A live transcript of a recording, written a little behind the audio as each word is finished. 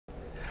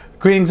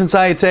Greetings and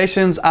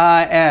salutations.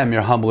 I am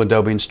your humble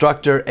Adobe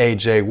instructor,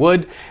 AJ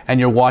Wood, and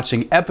you're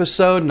watching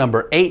episode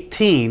number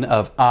 18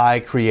 of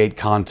I Create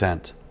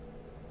Content.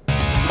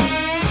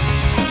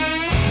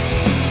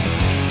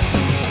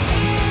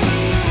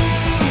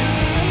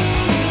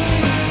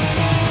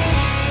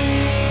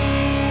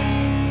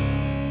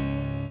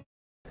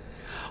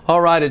 All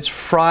right, it's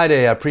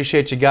Friday. I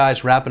appreciate you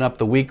guys wrapping up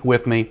the week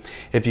with me.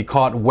 If you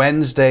caught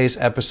Wednesday's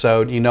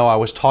episode, you know I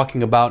was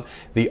talking about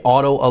the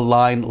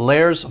auto-align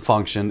layers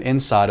function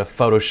inside of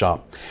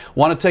Photoshop.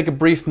 Want to take a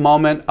brief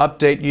moment,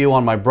 update you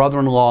on my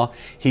brother-in-law.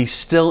 He's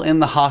still in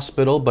the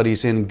hospital, but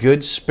he's in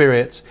good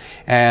spirits,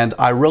 and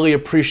I really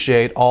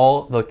appreciate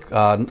all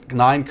the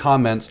 9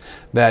 comments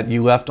that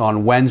you left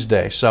on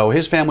Wednesday. So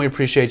his family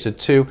appreciates it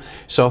too.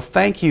 So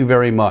thank you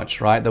very much,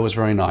 right? That was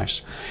very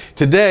nice.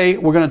 Today,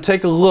 we're going to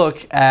take a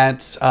look at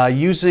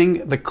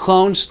using the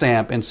clone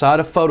stamp inside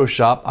of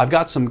Photoshop. I've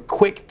got some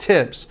quick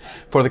tips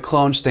for the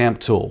clone stamp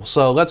tool.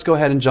 So let's go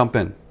ahead and jump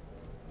in.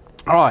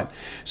 All right,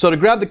 so to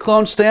grab the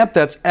clone stamp,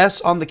 that's S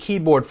on the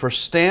keyboard for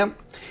stamp.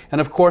 And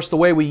of course, the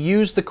way we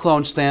use the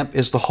clone stamp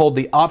is to hold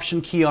the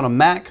Option key on a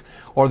Mac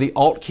or the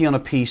Alt key on a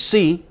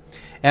PC.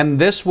 And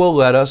this will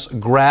let us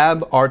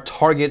grab our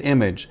target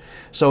image.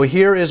 So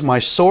here is my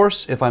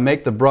source. If I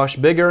make the brush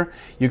bigger,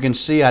 you can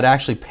see I'd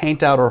actually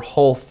paint out her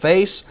whole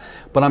face,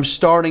 but I'm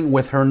starting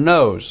with her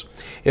nose.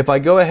 If I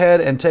go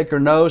ahead and take her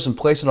nose and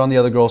place it on the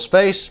other girl's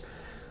face,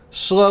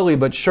 slowly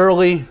but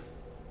surely,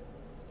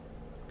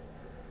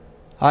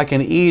 I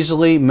can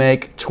easily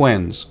make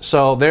twins.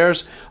 So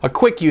there's a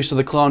quick use of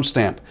the clone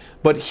stamp.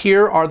 But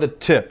here are the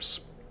tips.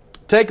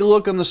 Take a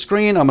look on the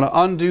screen. I'm going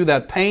to undo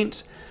that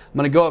paint. I'm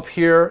going to go up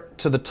here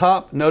to the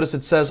top. Notice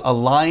it says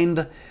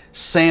Aligned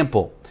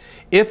Sample.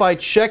 If I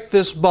check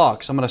this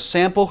box, I'm going to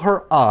sample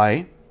her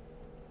eye.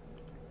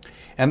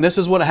 And this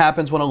is what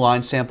happens when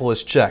Align Sample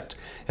is checked.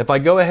 If I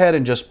go ahead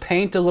and just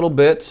paint a little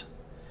bit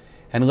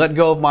and let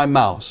go of my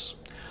mouse,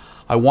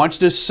 I want you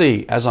to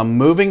see as I'm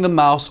moving the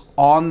mouse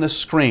on the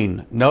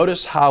screen,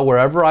 notice how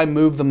wherever I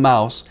move the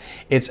mouse,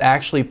 it's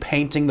actually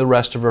painting the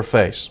rest of her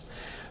face.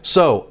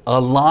 So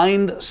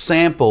Aligned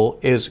Sample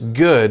is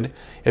good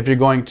if you're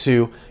going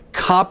to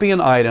copy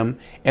an item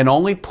and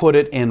only put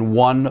it in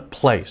one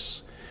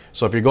place.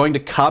 So if you're going to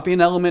copy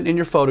an element in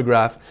your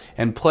photograph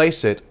and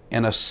place it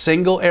in a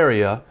single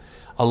area,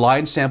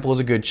 Align Sample is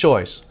a good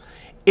choice.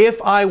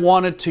 If I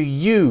wanted to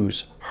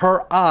use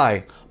her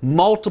eye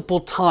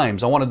multiple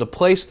times, I wanted to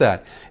place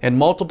that in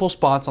multiple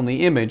spots on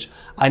the image,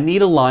 I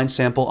need Align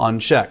Sample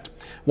unchecked.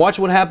 Watch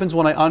what happens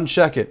when I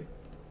uncheck it.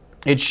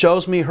 It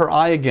shows me her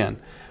eye again.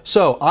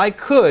 So I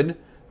could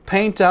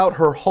paint out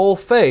her whole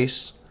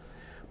face,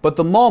 but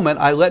the moment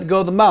I let go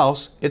of the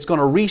mouse, it's going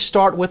to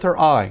restart with her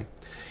eye.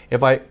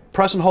 If I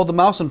press and hold the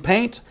mouse and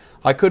paint,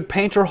 I could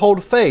paint her whole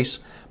face,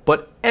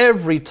 but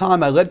every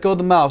time I let go of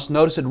the mouse,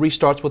 notice it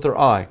restarts with her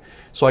eye.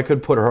 So I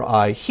could put her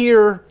eye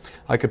here,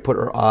 I could put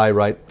her eye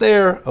right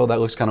there. Oh, that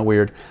looks kind of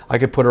weird. I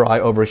could put her eye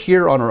over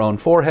here on her own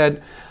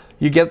forehead.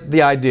 You get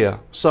the idea.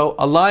 So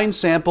Align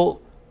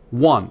Sample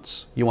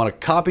once. You want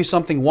to copy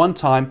something one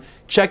time,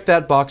 check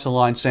that box,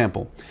 Align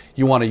Sample.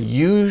 You want to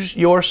use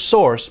your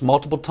source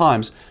multiple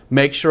times,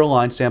 make sure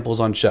Align Sample is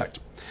unchecked.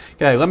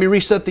 Okay, let me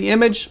reset the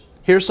image.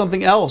 Here's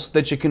something else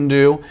that you can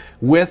do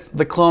with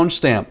the clone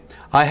stamp.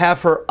 I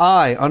have her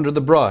eye under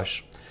the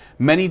brush.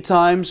 Many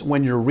times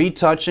when you're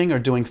retouching or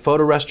doing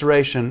photo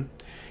restoration,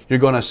 you're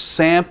going to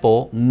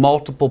sample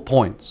multiple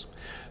points.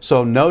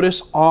 So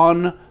notice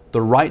on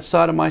the right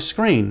side of my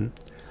screen,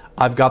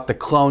 I've got the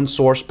clone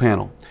source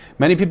panel.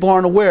 Many people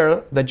aren't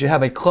aware that you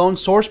have a clone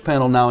source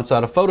panel now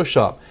inside of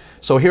Photoshop.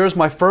 So here's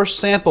my first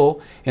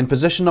sample in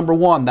position number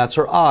 1, that's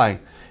her eye.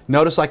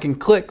 Notice I can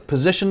click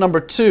position number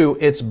 2,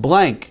 it's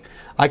blank.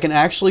 I can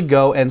actually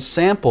go and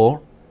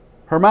sample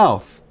her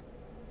mouth.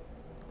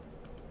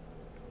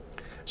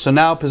 So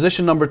now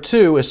position number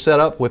 2 is set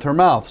up with her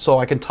mouth. So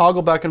I can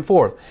toggle back and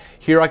forth.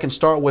 Here I can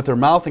start with her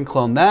mouth and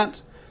clone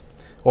that,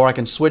 or I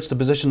can switch to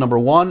position number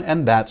 1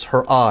 and that's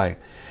her eye.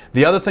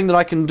 The other thing that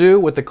I can do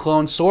with the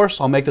clone source,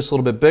 I'll make this a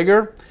little bit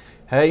bigger.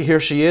 Hey, here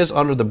she is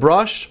under the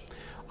brush.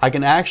 I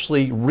can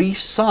actually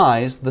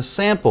resize the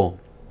sample.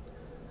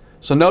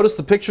 So notice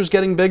the picture's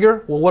getting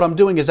bigger. Well, what I'm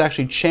doing is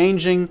actually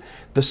changing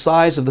the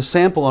size of the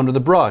sample under the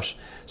brush.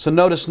 So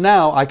notice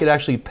now I could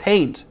actually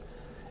paint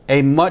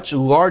a much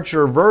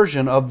larger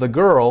version of the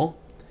girl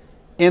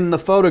in the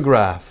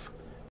photograph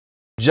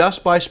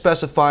just by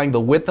specifying the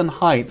width and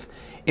height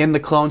in the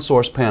clone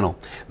source panel.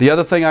 The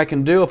other thing I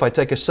can do, if I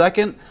take a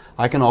second,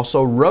 I can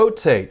also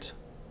rotate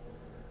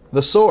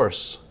the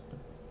source.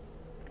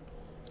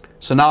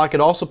 So now I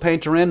could also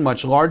paint her in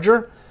much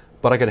larger,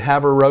 but I could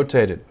have her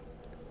rotated.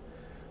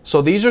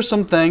 So these are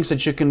some things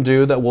that you can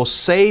do that will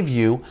save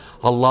you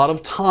a lot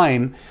of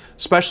time,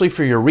 especially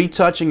for your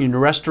retouching and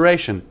your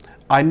restoration.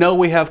 I know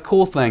we have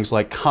cool things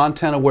like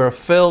Content Aware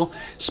Fill,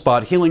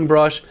 Spot Healing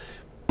Brush,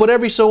 but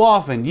every so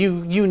often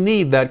you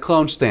need that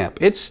clone stamp.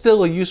 It's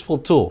still a useful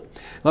tool.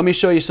 Let me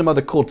show you some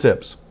other cool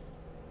tips.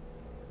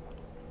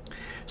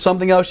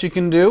 Something else you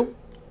can do,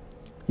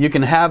 you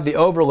can have the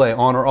overlay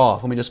on or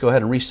off. Let me just go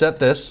ahead and reset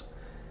this.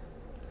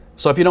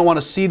 So if you don't want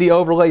to see the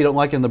overlay, you don't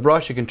like it in the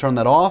brush, you can turn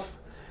that off.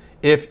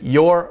 If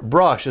your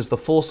brush is the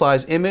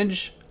full-size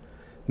image,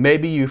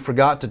 maybe you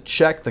forgot to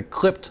check the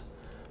clipped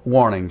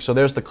warning. So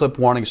there's the clip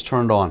warnings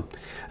turned on.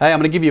 Hey, I'm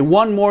going to give you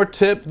one more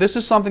tip. This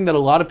is something that a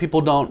lot of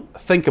people don't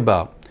think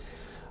about.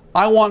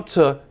 I want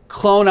to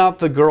clone out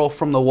the girl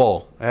from the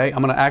wall. Okay?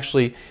 I'm going to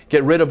actually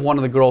get rid of one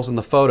of the girls in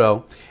the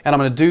photo, and I'm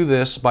going to do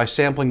this by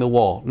sampling the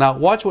wall. Now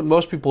watch what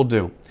most people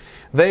do.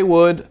 They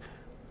would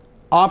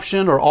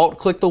Option or Alt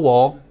click the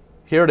wall.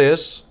 Here it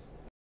is.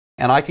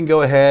 And I can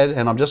go ahead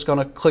and I'm just going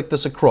to click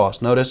this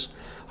across. Notice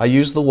I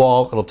use the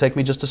wall. It'll take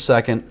me just a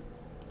second.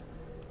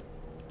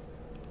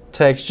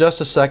 Takes just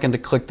a second to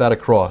click that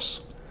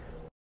across.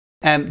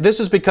 And this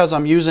is because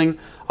I'm using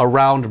a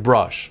round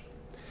brush.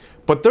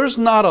 But there's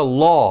not a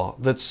law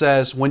that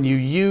says when you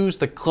use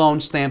the clone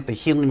stamp, the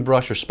healing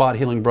brush or spot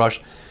healing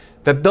brush,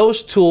 that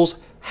those tools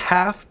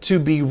have to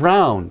be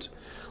round.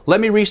 Let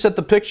me reset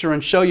the picture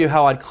and show you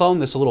how I'd clone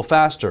this a little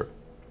faster.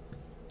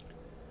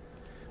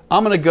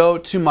 I'm going to go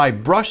to my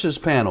brushes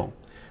panel.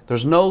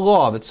 There's no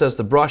law that says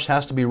the brush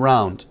has to be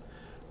round.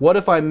 What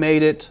if I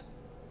made it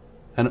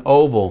an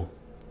oval?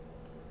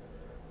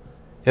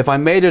 If I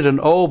made it an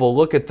oval,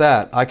 look at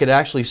that. I could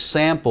actually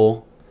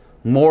sample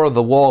more of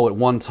the wall at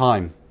one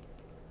time.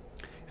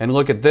 And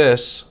look at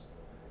this.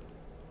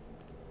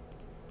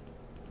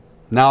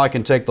 Now I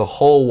can take the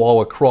whole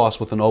wall across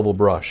with an oval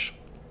brush.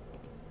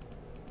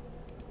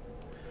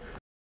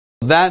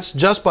 That's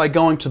just by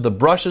going to the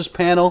brushes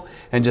panel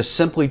and just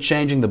simply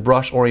changing the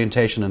brush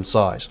orientation and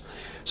size.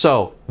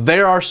 So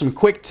there are some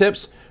quick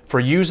tips for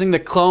using the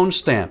clone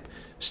stamp.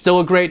 Still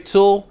a great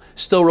tool,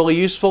 still really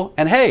useful,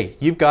 and hey,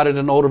 you've got it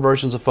in older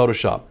versions of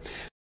Photoshop.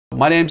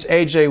 My name's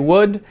AJ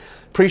Wood.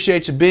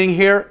 Appreciate you being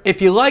here.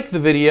 If you like the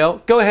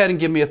video, go ahead and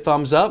give me a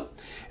thumbs up.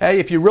 Hey,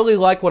 if you really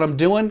like what I'm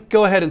doing,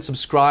 go ahead and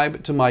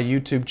subscribe to my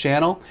YouTube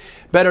channel.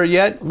 Better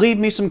yet, leave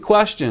me some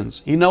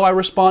questions. You know I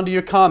respond to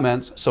your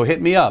comments, so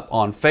hit me up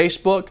on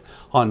Facebook,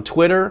 on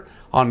Twitter,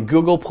 on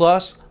Google+.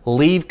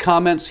 Leave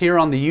comments here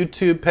on the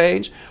YouTube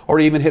page, or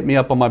even hit me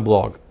up on my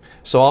blog.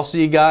 So I'll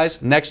see you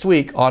guys next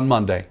week on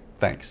Monday.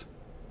 Thanks.